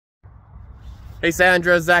Hey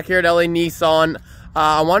Sandra, Zach here at LA Nissan.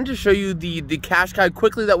 I wanted to show you the Qashqai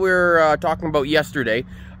quickly that we were talking about yesterday.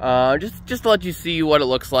 Just to let you see what it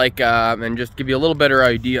looks like and just give you a little better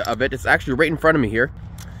idea of it. It's actually right in front of me here.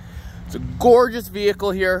 It's a gorgeous vehicle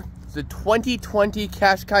here. It's a 2020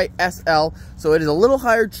 Qashqai SL, so it is a little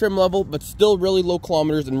higher trim level, but still really low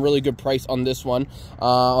kilometers and really good price on this one.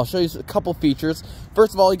 I'll show you a couple features.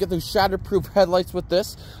 First of all, you get those shatterproof headlights with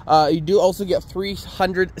this. You do also get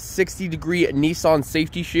 360-degree Nissan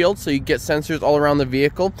safety shield, so you get sensors all around the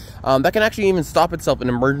vehicle. That can actually even stop itself in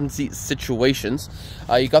emergency situations.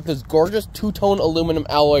 You got those gorgeous two-tone aluminum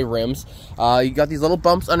alloy rims. You got these little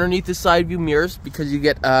bumps underneath the side view mirrors because you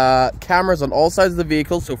get cameras on all sides of the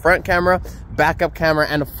vehicle, so front camera, backup camera,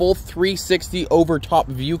 and a full 360 over top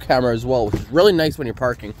view camera as well, which is really nice when you're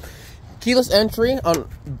parking. Keyless entry on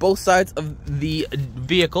both sides of the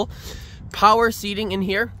vehicle. Power seating in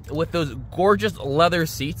here with those gorgeous leather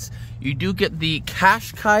seats. You do get the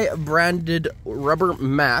Qashqai branded rubber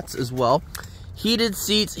mats as well. Heated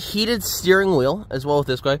seats, heated steering wheel as well with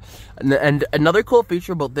this guy. And another cool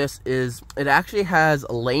feature about this is it actually has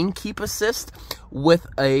a lane keep assist with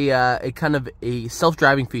a kind of a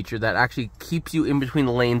self-driving feature that actually keeps you in between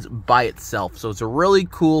the lanes by itself. So it's a really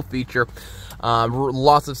cool feature.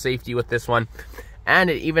 Lots of safety with this one. And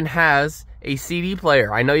it even has a CD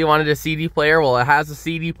player. I know you wanted a CD player. Well, it has a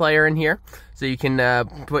CD player in here. So you can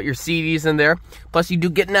put your CDs in there. Plus you do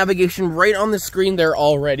get navigation right on the screen there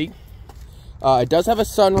already. It does have a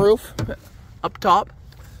sunroof up top.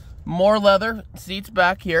 More leather seats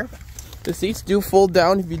back here. The seats do fold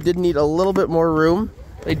down if you did need a little bit more room.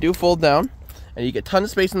 They do fold down. And you get tons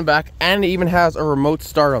of space in the back. And it even has a remote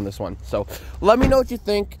start on this one. So let me know what you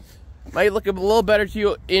think. Might look a little better to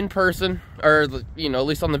you in person. Or, you know, at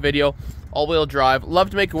least on the video. All-wheel drive.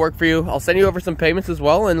 Love to make it work for you. I'll send you over some payments as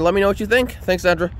well. And let me know what you think. Thanks, Sandra.